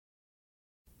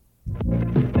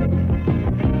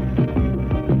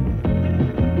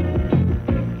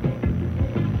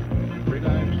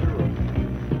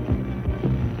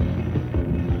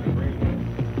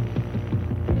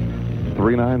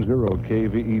390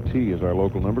 KVET is our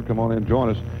local number. Come on in, join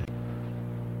us.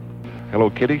 Hello,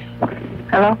 Kitty.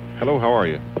 Hello. Hello, how are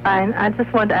you? Fine. I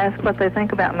just wanted to ask what they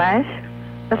think about MASH.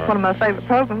 That's one of my favorite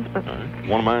programs. But All right.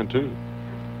 One of mine, too.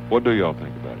 What do y'all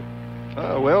think about it?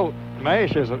 Well,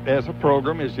 MASH as a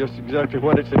program is just exactly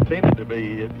what it's intended to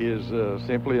be. It is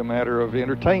simply a matter of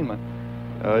entertainment.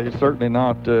 It's certainly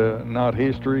not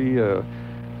history.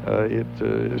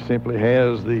 It simply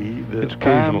has the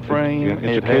time frame.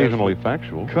 It's occasionally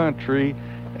factual. Country,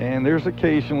 and there's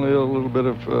occasionally a little bit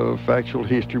of factual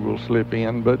history will slip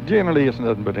in, but generally it's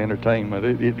nothing but entertainment.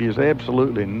 It is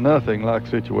absolutely nothing like the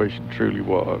situation truly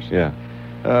was. Yeah.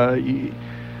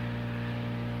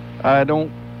 I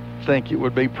don't think it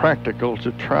would be practical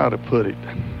to try to put it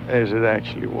as it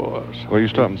actually was. Well, you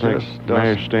stop and think.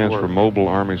 MASH stands for Mobile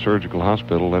Army Surgical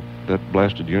Hospital. That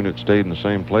blasted unit stayed in the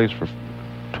same place for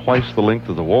twice the length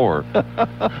of the war.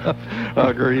 I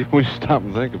agree. We stop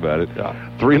and think about it. Yeah.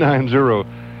 390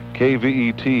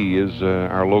 KVET is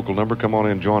our local number. Come on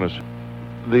in, join us.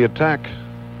 The attack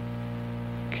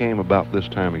came about this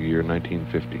time of year,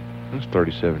 1950. That's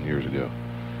 37 years ago.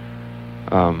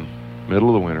 Middle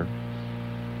of the winter.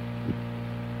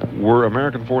 Were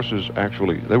American forces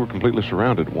actually, they were completely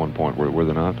surrounded at one point, were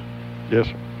they not? Yes,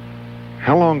 sir.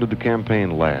 How long did the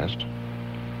campaign last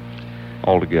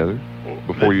altogether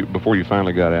before you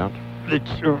finally got out? The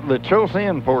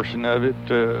Chosin portion of it,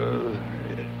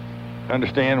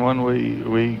 understand when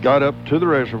we got up to the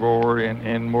reservoir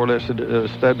and more or less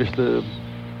established the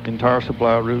entire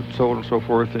supply route, so on and so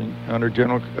forth, under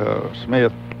General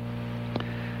Smith.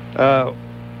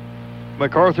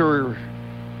 MacArthur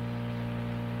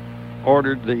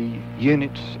ordered the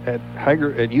units at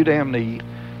Udam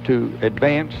to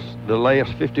advance the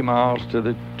last 50 miles to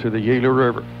the Gila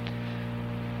River.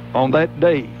 On that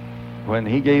day, when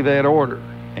he gave that order,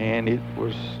 and it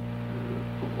was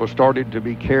started to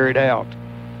be carried out,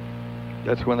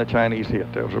 that's when the Chinese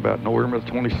hit. That was about November the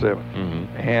 27th.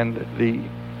 Mm-hmm. And the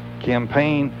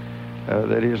campaign,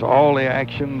 that is all the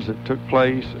actions that took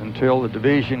place until the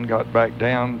division got back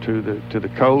down to the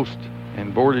coast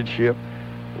and boarded ship,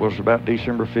 was about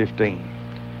December 15.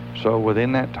 So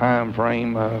within that time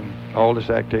frame, all this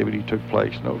activity took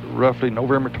place. Roughly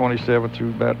November 27th through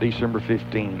about December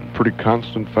 15. Pretty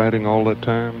constant fighting all that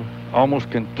time? Almost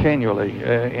continually.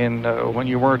 And when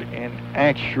you weren't in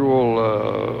actual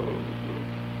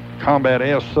combat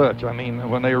as such, I mean,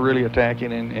 when they were really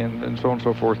attacking and so on and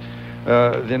so forth,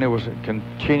 then it was a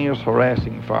continuous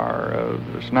harassing fire,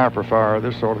 sniper fire,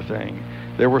 this sort of thing.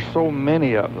 There were so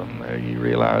many of them, you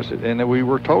realize it, and we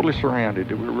were totally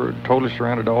surrounded. We were totally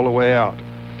surrounded all the way out.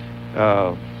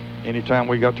 Anytime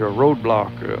we got to a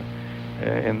roadblock,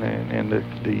 and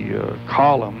the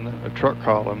column, a truck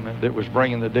column that was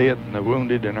bringing the dead and the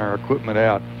wounded and our equipment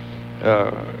out,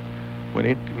 when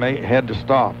it had to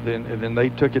stop, then they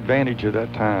took advantage of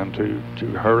that time to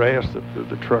harass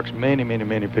the trucks.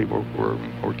 Many people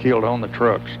were killed on the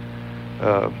trucks.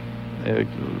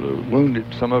 Wounded,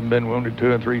 some of them been wounded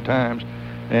 2 and 3 times,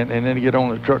 and then they get on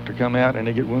the truck to come out and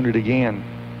they get wounded again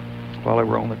while they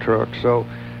were on the truck. So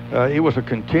it was a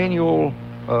continual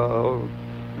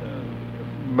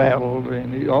battle,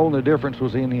 and all the difference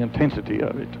was in the intensity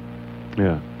of it.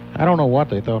 Yeah. I don't know what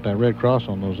they thought that Red Cross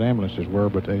on those ambulances were,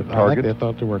 but I think they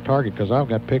thought they were a target, because I've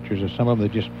got pictures of some of them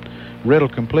that just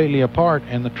riddled completely apart,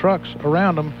 and the trucks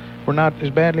around them were not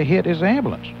as badly hit as the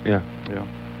ambulance. Yeah.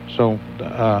 So,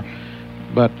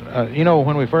 you know,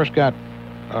 when we first got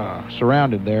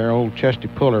surrounded there, old Chesty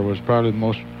Puller was probably the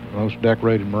most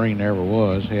decorated Marine there ever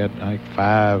was. He had, I think,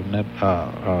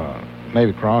 5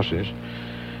 Navy Crosses.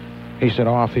 He said,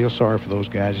 "Oh, I feel sorry for those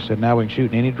guys." He said, "Now we can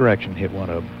shoot in any direction, hit one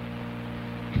of them."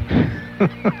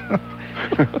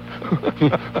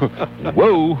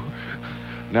 Whoa!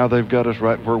 Now they've got us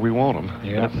right where we want them.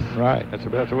 Yeah, right. That's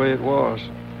about the way it was.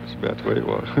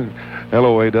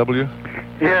 Hello, A.W.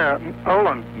 Yeah,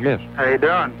 Olin. Yes. How you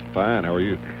doing? Fine. How are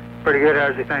you? Pretty good.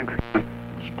 How's you think?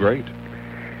 It's great.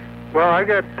 Well, I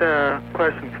got a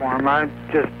question for him. I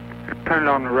just turned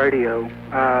on the radio.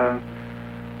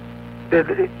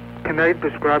 Can they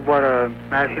describe what a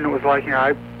MASH unit was like? You know,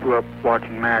 I grew up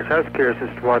watching MASH. I was curious as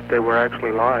to what they were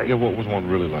actually like. Yeah, what was one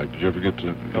really like? Did you ever get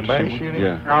to a MASH unit?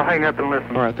 Yeah. I'll hang up and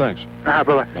listen. All right, thanks.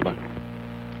 Bye-bye. Bye-bye.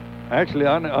 Actually,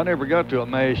 I never got to a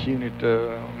MASH unit.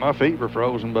 My feet were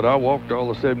frozen, but I walked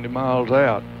all the 70 miles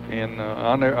out, and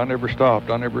I never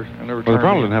stopped. I never Well, they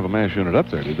probably didn't have a MASH unit up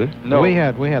there, did they? No. We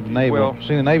had the Navy. Well,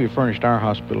 the Navy furnished our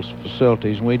hospital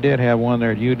facilities, and we did have one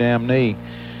there at Udam Knee.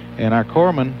 And our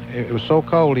corpsman, it was so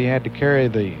cold he had to carry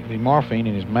the morphine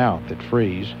in his mouth that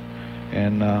freeze.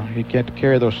 And he had to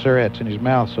carry those syrettes in his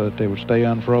mouth so that they would stay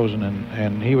unfrozen,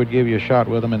 and he would give you a shot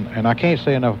with them. And I can't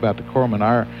say enough about the corpsmen.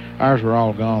 Ours were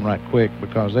all gone right quick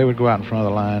because they would go out in front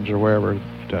of the lines or wherever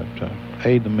to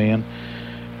aid the men.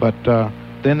 But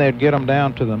then they'd get them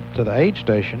down to the aid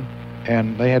station,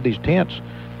 and they had these tents,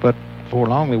 but before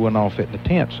long they wouldn't all fit in the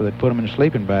tent, so they'd put them in a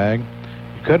sleeping bag.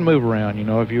 You couldn't move around. You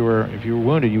know, if you were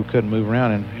wounded, you couldn't move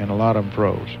around, and a lot of them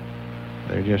froze.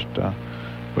 They just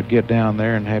would get down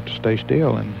there and have to stay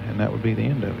still, and that would be the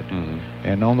end of it. Mm-hmm.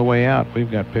 And on the way out,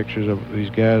 we've got pictures of these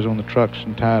guys on the trucks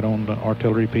and tied on the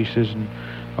artillery pieces and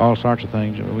all sorts of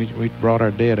things. We brought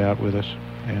our dead out with us,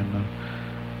 and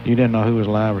you didn't know who was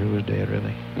alive or who was dead,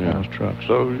 really, on those trucks.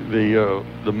 So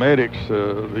the medics,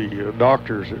 the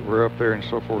doctors that were up there and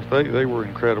so forth, they were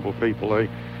incredible people.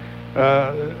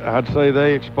 I'd say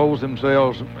they exposed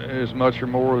themselves as much or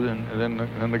more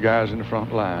than the guys in the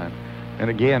front line. And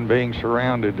again, being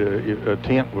surrounded, a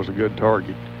tent was a good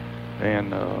target.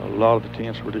 And a lot of the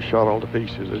tents were just shot all to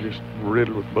pieces. They're just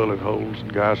riddled with bullet holes,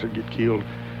 and guys would get killed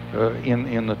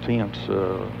in the tents.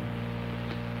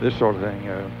 This sort of thing.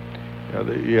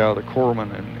 The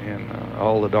corpsmen and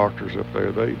all the doctors up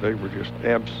there, they were just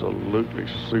absolutely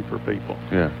super people.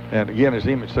 Yeah. And again, as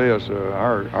Emmett says,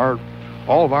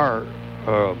 all of our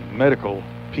medical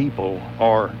people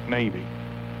are Navy.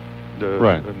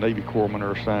 The Navy corpsmen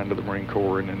are assigned to the Marine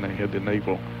Corps, and then they had the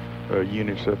naval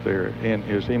units up there. And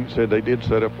as Emmett said, they did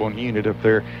set up one unit up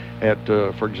there at,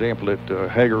 for example, at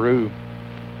Hagaroo.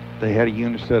 They had a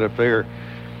unit set up there,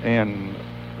 and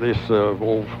this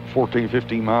 14,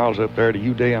 15 miles up there to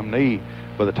Udamne,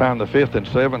 by the time the 5th and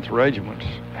 7th regiments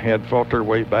had fought their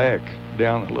way back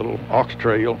down the little ox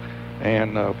trail,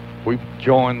 and we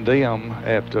joined them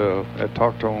at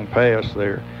Toctone Pass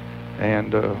there,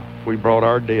 and we brought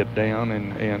our dead down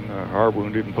and our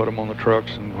wounded and put them on the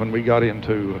trucks. And when we got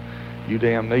into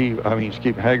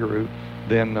Hagaroo,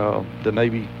 then the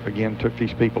Navy again took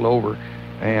these people over,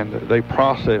 and they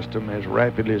processed them as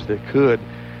rapidly as they could.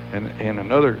 And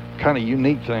another kind of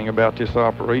unique thing about this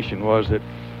operation was that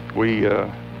we,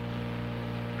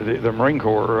 the Marine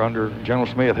Corps under General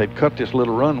Smith had cut this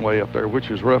little runway up there, which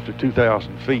was roughly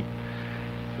 2,000 feet.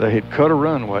 They had cut a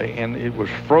runway, and it was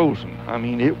frozen. I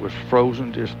mean, it was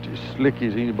frozen just as slick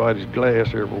as anybody's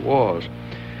glass ever was.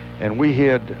 And we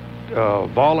had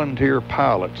volunteer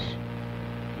pilots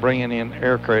bringing in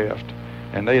aircraft,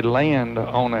 and they'd land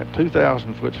on that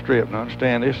 2,000-foot strip. Now,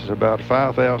 understand, this is about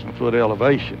 5,000-foot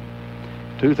elevation,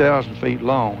 2,000 feet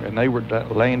long, and they were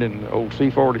landing old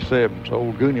C-47s,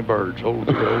 old Goonie birds, old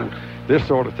this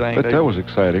sort of thing. But that was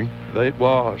exciting. It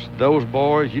was. Those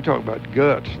boys, you talk about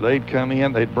guts. They'd come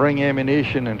in, they'd bring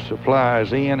ammunition and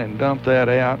supplies in and dump that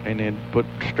out, and then put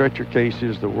stretcher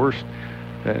cases, the worst.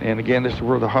 And again, this is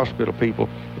where the hospital people,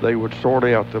 they would sort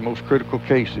out the most critical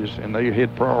cases, and they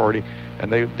had priority,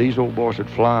 and these old boys would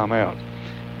fly them out.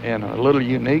 And a little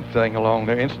unique thing along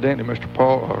there, incidentally,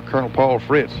 Colonel Paul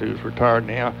Fritz, who's retired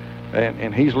now,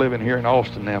 and he's living here in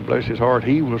Austin now, bless his heart,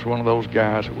 he was one of those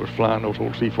guys that was flying those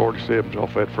old C-47s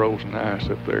off that frozen ice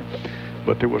up there.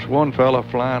 But there was one fella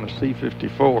flying a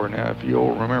C-54. Now, if you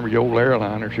all remember your old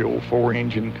airliners, your old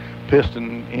 4-engine,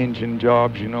 piston engine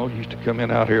jobs, used to come in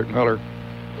out here at Miller.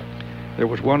 There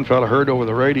was one fella heard over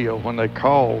the radio when they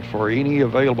called for any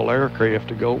available aircraft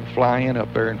to go fly in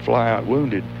up there and fly out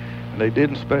wounded. And they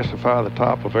didn't specify the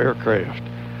type of aircraft.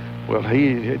 Well,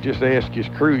 he had just asked his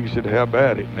crew, he said, how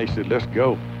about it? And they said, let's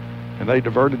go. And they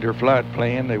diverted their flight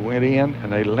plan. They went in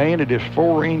and they landed this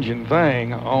 4-engine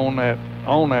thing on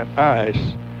that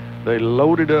ice. They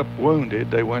loaded up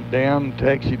wounded. They went down,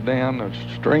 taxied down an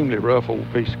extremely rough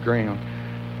old piece of ground,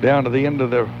 down to the end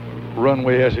of the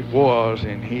runway as it was,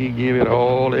 and he gave it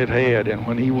all it had. And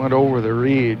when he went over the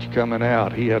ridge coming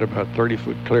out, he had about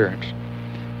 30-foot clearance.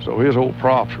 So his old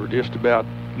props were just about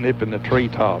nipping the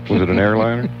treetops. Was it an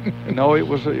airliner? No, it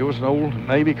was an old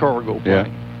Navy cargo plane.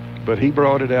 Yeah. But he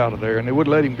brought it out of there, and they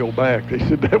wouldn't let him go back. They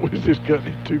said that was just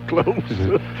cutting it too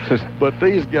close. But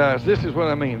these guys, this is what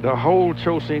I mean. The whole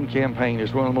Chosin campaign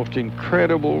is one of the most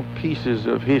incredible pieces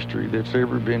of history that's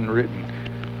ever been written,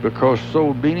 because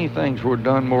so many things were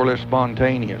done more or less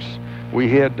spontaneous. We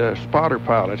had spotter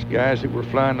pilots, guys that were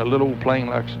flying a little plane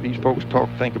like these folks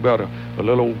think about a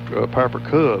little Piper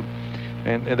Cub,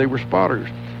 and they were spotters.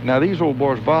 Now, these old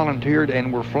boys volunteered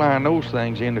and were flying those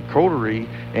things into Coterie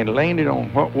and landed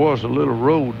on what was a little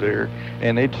road there,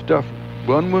 and they'd stuff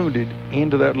unwounded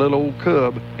into that little old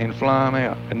Cub and fly them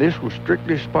out. And this was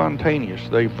strictly spontaneous.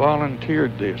 They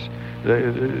volunteered this.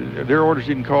 Their orders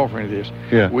didn't call for any of this.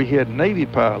 Yeah. We had Navy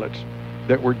pilots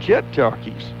that were jet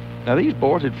jockeys Now, these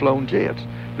boys had flown jets.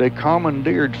 They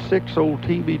commandeered 6 old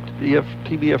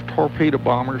TBF torpedo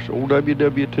bombers, old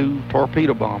WW-2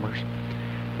 torpedo bombers,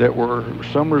 that were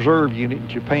some reserve unit in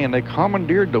Japan. They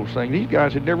commandeered those things. These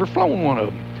guys had never flown one of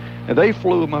them. And they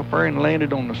flew them up there and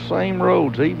landed on the same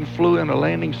roads. They even flew in a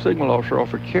landing signal officer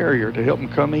off a carrier to help them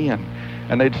come in.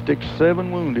 And they'd stick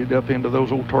 7 wounded up into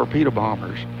those old torpedo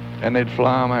bombers, and they'd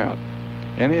fly them out.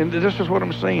 And this is what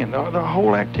I'm saying. The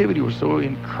whole activity was so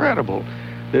incredible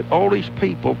that all these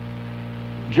people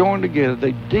joined together.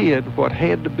 They did what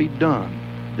had to be done.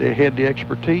 They had the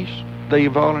expertise. They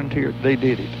volunteered. They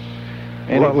did it.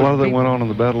 And a lot of that went on in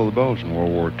the Battle of the Bulge in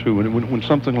World War II. And when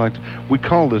something like, we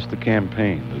call this the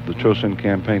campaign, the Chosin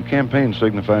campaign. Campaign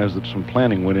signifies that some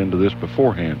planning went into this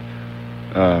beforehand.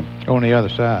 On the other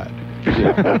side.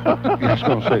 I was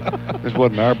going to say, this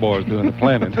wasn't our boys doing the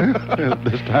planning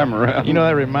this time around. You know,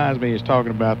 that reminds me, is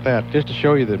talking about that, just to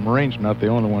show you that Marines are not the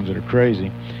only ones that are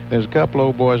crazy. There's a couple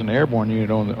old boys in the airborne unit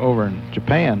over in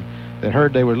Japan that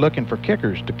heard they were looking for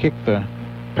kickers to kick the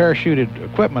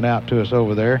parachuted equipment out to us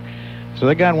over there. So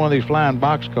they got one of these flying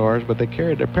boxcars, but they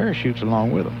carried their parachutes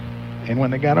along with them. And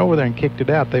when they got over there and kicked it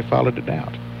out, they followed it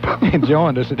out and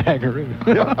joined us at Agaroo.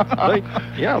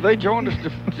 They joined us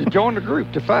to join the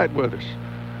group to fight with us.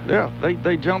 Yeah,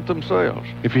 they jumped themselves.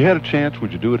 If you had a chance,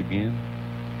 would you do it again?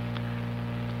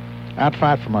 I'd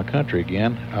fight for my country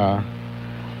again.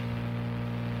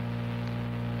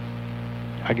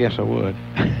 I guess I would.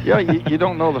 Yeah, you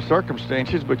don't know the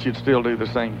circumstances, but you'd still do the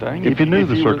same thing. If you knew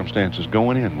the circumstances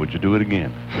going in, would you do it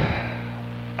again?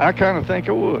 I kind of think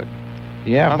I would.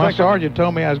 Yeah, if my sergeant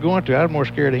told me I was going to, I was more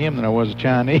scared of him than I was of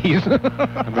Chinese.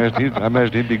 I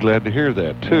imagine he'd be glad to hear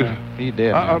that, too. Yeah, he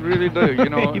did. I really do. You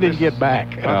know, he didn't get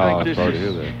back. I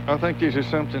think this is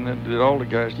something that all the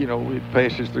guys, you know, it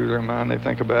passes through their mind. They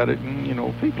think about it, and, you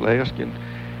know, people ask, and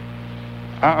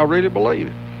I really believe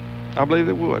it. I believe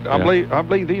it would. Yeah. I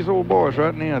believe these old boys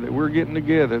right now that we're getting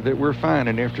together, that we're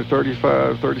finding after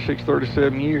 35, 36,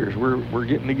 37 years, we're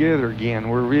getting together again.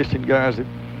 We're visiting guys that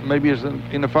maybe is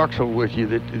in the foxhole with you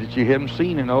that you haven't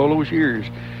seen in all those years.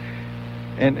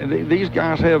 And these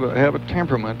guys have a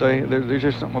temperament. There's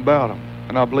just something about them,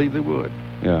 and I believe they would.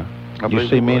 Yeah. You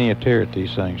see many a tear at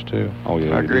these things too. Oh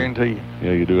yeah, I guarantee you.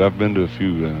 Yeah, you do. I've been to a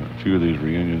few of these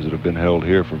reunions that have been held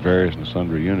here for various and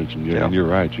sundry units, and you're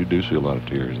right. You do see a lot of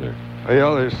tears there.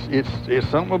 Well, it's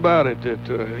something about it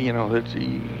that you know that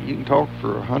you can talk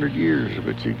for 100 years,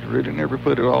 but you really never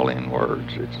put it all in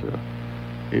words.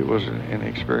 It was an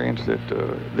experience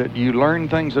that you learn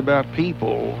things about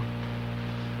people,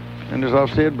 and as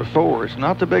I've said before, it's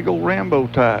not the big old Rambo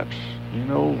types. You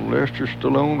know, Lester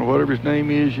Stallone or whatever his name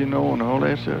is, you know, and all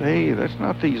that stuff. Hey, that's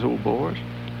not these old boys.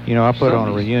 You know, I put on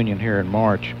a reunion here in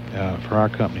March for our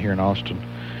company here in Austin.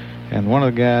 And one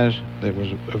of the guys that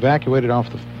was evacuated off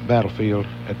the battlefield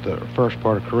at the first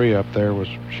part of Korea up there was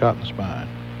shot in the spine.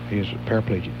 He was a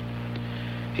paraplegic.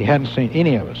 He hadn't seen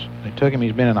any of us. They took him.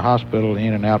 He's been in the hospital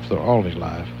in and out for all of his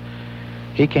life.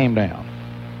 He came down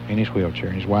in his wheelchair,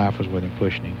 and his wife was with him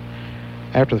pushing him.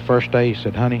 After the first day, he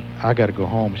said, "Honey, I got to go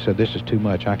home." He said, "This is too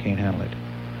much. I can't handle it."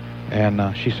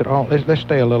 And she said, "Oh, let's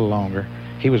stay a little longer."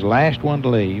 He was the last one to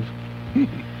leave,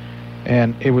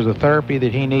 and it was the therapy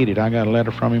that he needed. I got a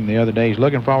letter from him the other day. He's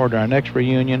looking forward to our next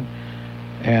reunion,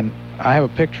 and I have a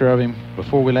picture of him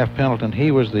before we left Pendleton.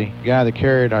 He was the guy that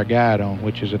carried our guidon,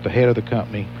 which is at the head of the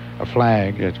company, a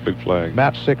flag. Yeah, it's a big flag.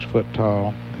 About 6 foot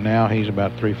tall. And now he's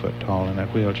about 3 foot tall in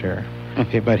that wheelchair.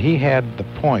 But he had the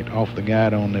point off the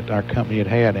guidon that our company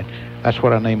had, and that's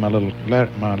what I named my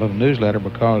little newsletter,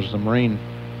 because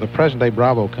the present-day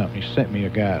Bravo company sent me a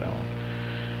guidon,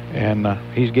 and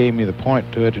he's gave me the point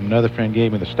to it, and another friend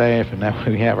gave me the staff, and now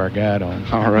we have our guidon.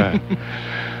 All right.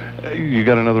 You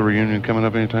got another reunion coming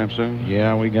up anytime soon?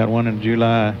 Yeah, we got one in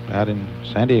July out in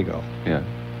San Diego. Yeah.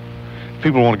 If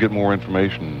people want to get more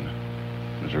information,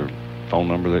 is there a phone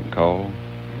number they can call?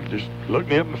 Just look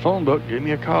me up in the phone book. Give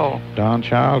me a call. Don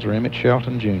Childs or Emmett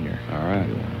Shelton Jr. All right.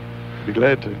 Be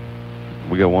glad to.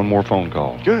 We got one more phone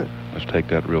call. Good. Let's take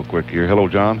that real quick here. Hello,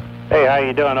 John. Hey, how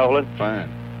you doing, Olin?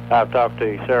 Fine. I've talked to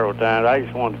you several times. I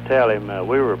just wanted to tell him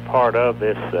we were part of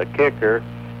this kicker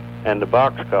and the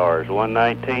boxcars,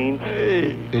 119.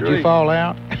 Hey, Did you fall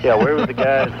out? Yeah, we were the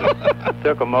guys that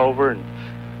took them over and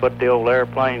put the old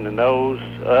airplane, the nose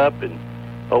up, and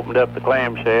opened up the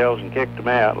clamshells and kicked them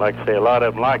out. Like I say, a lot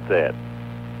of them like that.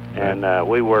 And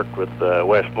we worked with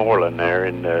Westmoreland there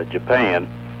in Japan,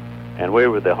 and we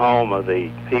were the home of the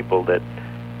people that,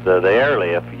 the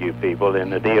airlift you people in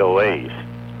the DOAs.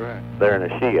 Right. There in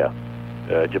Ashia,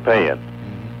 Japan.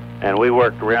 And we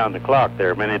worked around the clock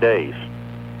there many days.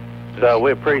 So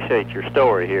we appreciate your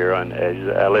story here.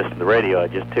 As I listened to the radio, I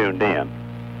just tuned in.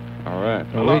 All right.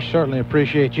 Well, we certainly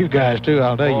appreciate you guys, too,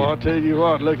 I'll tell you. I'll tell you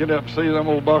what, looking up and see them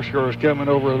old boxcars coming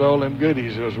over with all them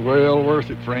goodies was well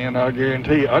worth it, friend, I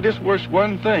guarantee you. I just wish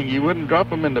one thing, you wouldn't drop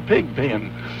them in the pig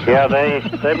pen. Yeah, they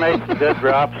made some good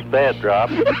drops, bad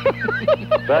drops.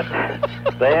 But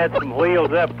they had some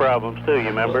wheels up problems, too, you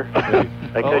remember?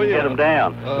 They couldn't get them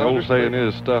down. The old saying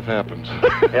is, stuff happens.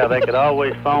 Yeah, they could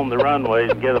always foam the runways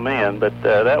and get them in, but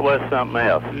that was something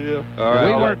else. Yeah. All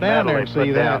right. We weren't down there to see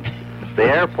that. The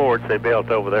airports they built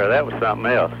over there, that was something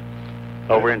else.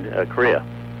 Over in Korea.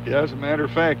 Yeah, as a matter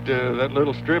of fact, that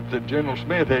little strip that General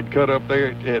Smith had cut up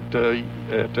there at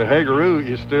Hagaroo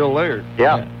is still there.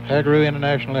 Yeah. Hagaroo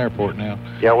International Airport now.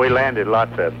 Yeah, we landed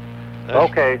lots of them.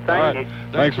 Okay, thank you.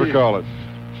 Thanks for calling.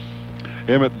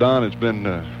 Emmett, Don, it's been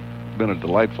a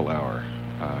delightful hour.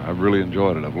 I've really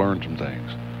enjoyed it. I've learned some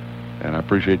things. And I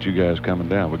appreciate you guys coming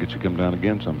down. We'll get you to come down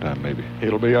again sometime, maybe.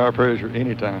 It'll be our pleasure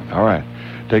anytime. All right.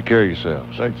 Take care of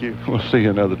yourselves. Thank you. We'll see you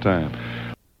another time.